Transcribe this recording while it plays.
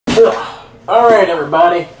Alright,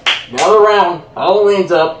 everybody. Gather around.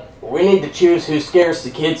 Halloween's up. We need to choose who scares the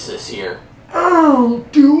kids this year. I'll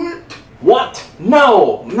do it. What?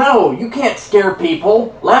 No, you can't scare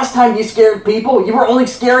people. Last time you scared people, you were only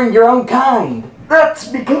scaring your own kind. That's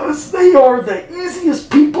because they are the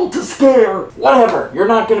easiest people to scare. Whatever, you're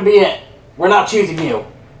not gonna be it. We're not choosing you.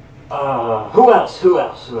 Who else?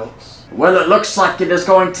 Well, it looks like it is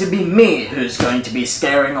going to be me who's going to be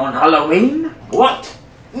scaring on Halloween. What?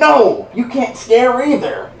 No, you can't scare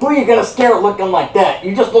either. Who are you gonna scare looking like that?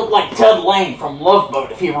 You just look like Ted Lane from Love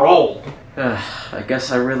Boat if he were old. I guess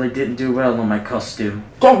I really didn't do well on my costume.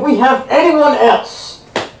 Can we have anyone else?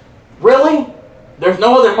 Really? There's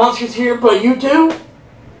no other monsters here but you two?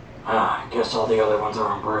 I guess all the other ones are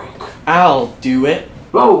on break. I'll do it.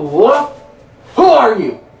 Oh, what? Who are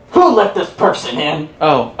you? Who let this person in?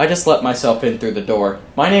 Oh, I just let myself in through the door.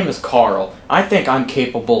 My name is Carl. I think I'm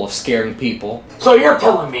capable of scaring people. So you're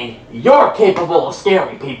telling me you're capable of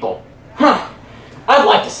scaring people? Huh. I'd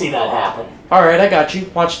like to see that happen. Alright, I got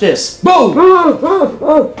you. Watch this. Boom!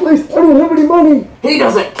 Please, I don't have any money. He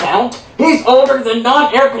doesn't count. He's older than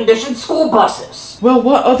non-air-conditioned school buses. Well,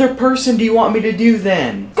 what other person do you want me to do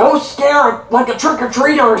then? Go scare like a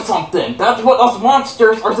trick-or-treater or something. That's what us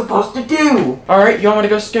monsters are supposed to do. Alright, you want me to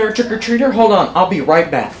go scare a trick-or-treater? Hold on, I'll be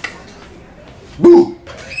right back. Boo!